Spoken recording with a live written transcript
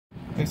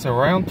Okay, so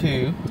round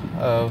 2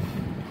 of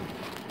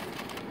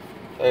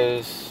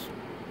those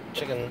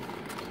chicken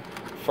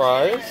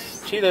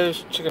fries.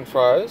 Cheetos chicken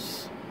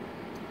fries.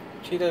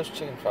 Cheetos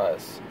chicken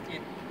fries.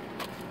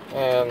 Yeah.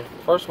 And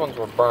first ones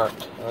were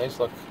burnt, and these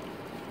look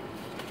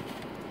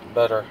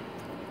better.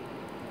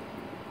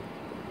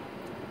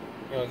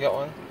 You wanna get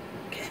one?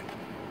 Okay.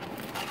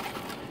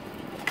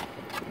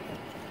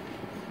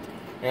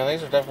 Yeah,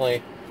 these are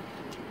definitely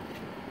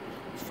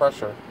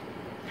fresher.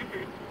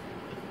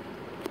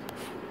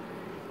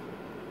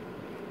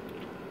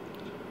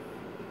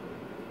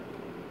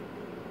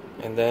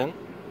 And then?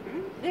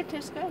 It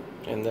tastes good.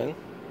 And then?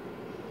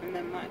 And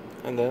then what?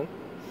 And then?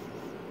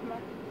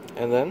 What?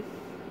 And then?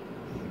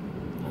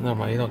 Oh, never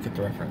mind, you don't get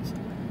the reference.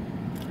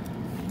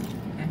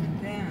 And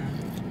then...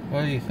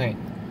 What do you think?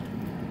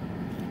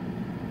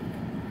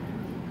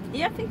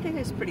 Yeah, I think that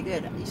is pretty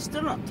good. You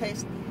still don't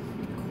taste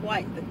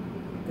quite the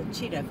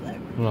Cheeto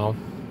flavor. No.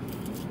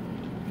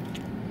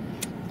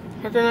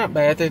 But they're not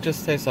bad, they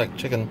just taste like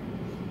chicken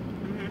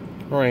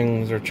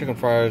rings or chicken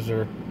fries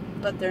or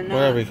but they're not.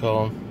 Whatever you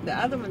call them. The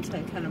other ones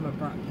had kind of a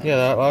burnt taste.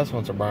 Yeah, the last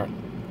ones are burnt.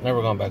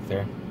 Never gone back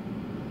there.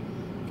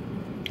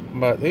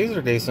 But these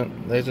are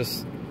decent. They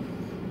just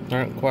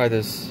aren't quite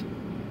as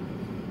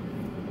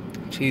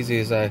cheesy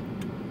as I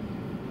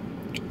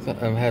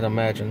had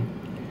imagined.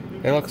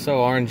 They look so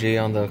orangey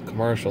on the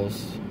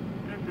commercials.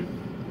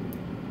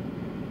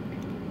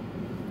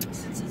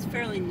 Since it's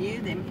fairly new,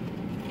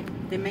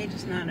 they may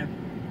just not have...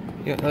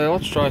 Yeah,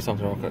 let's try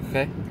something real quick,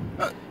 okay?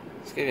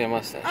 Let's give you a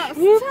mustache.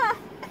 Oh, stop!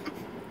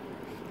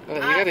 You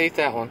gotta eat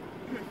that one.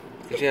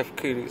 Because you have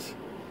cooties.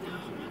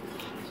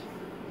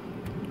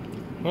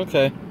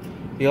 Okay.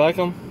 You like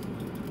them?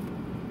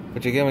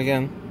 Would you get them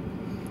again?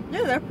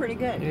 Yeah, they're pretty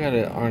good. You got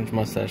an orange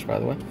mustache, by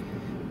the way.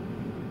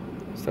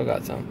 Still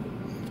got some.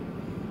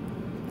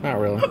 Not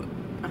really.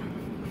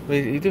 But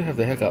you do have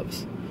the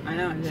hiccups. I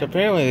know. So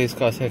apparently these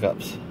cause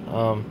hiccups.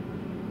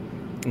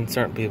 In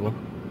certain people.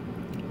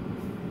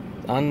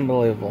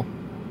 Unbelievable.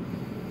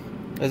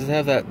 Does it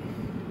have that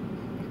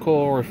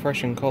cool,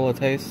 refreshing cola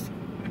taste?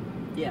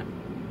 Yeah.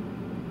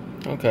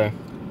 Okay.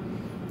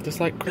 Just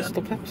like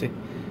Crystal Pepsi.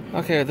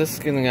 Okay, this is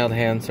getting out of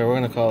hand, so we're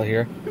going to call it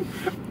here.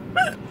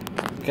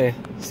 Okay,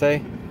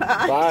 say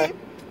bye.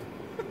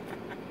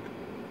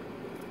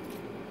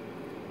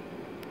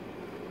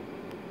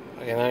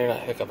 Okay, now you're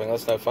not hiccuping.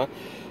 Let's have fun.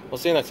 We'll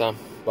see you next time.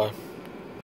 Bye.